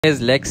Is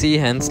Lexi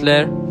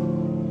Hensler.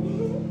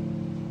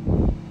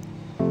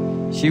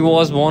 She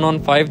was born on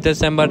 5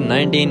 December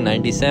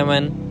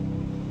 1997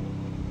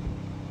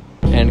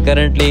 and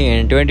currently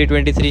in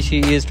 2023 she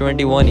is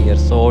 21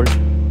 years old.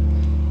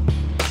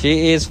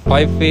 She is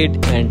 5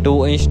 feet and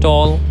 2 inches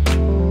tall.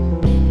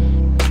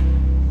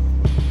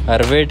 Her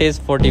weight is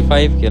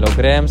 45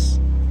 kilograms.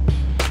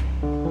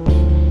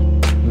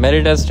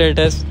 Marital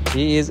status: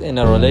 he is in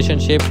a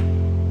relationship.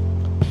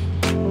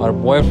 Her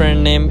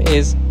boyfriend name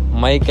is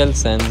Michael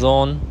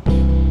Sanzon.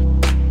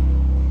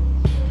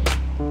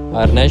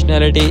 Her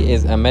nationality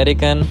is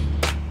American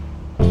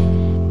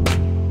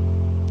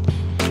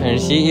and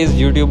she is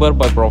YouTuber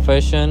by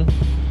profession.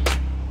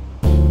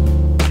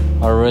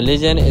 Her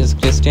religion is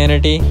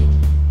Christianity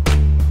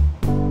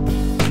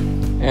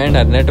and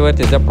her net worth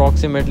is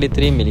approximately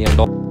 $3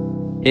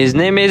 million. His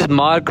name is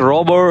Mark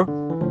Robert.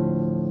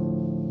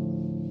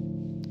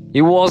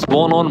 He was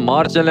born on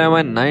March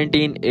 11,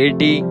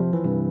 1980.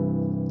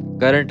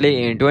 Currently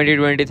in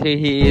 2023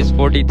 he is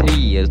 43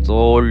 years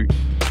old.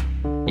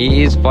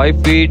 He is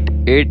 5 feet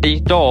 8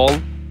 inches tall.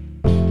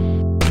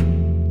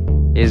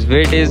 His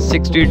weight is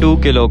 62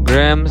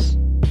 kilograms.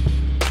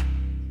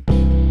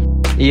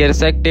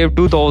 Years active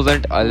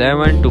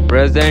 2011 to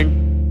present.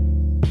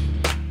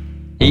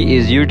 He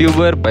is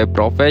YouTuber by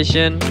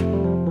profession.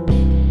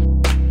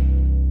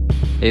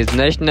 His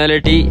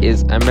nationality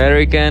is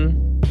American.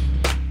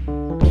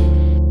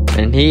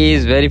 And he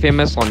is very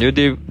famous on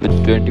YouTube with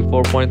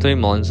 24.3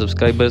 million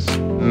subscribers.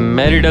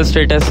 Marital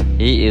status: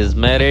 he is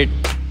married.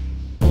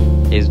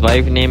 His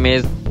wife name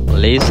is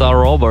Lisa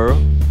Robert.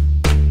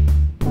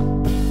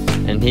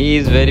 And he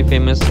is very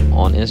famous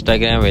on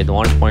Instagram with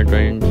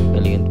 1.20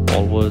 million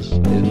followers.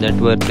 His net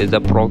worth is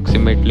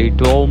approximately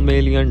 $12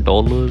 million.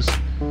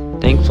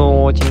 Thanks for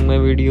watching my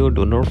video.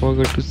 Do not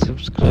forget to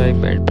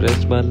subscribe and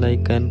press bell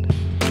icon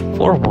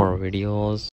for more videos.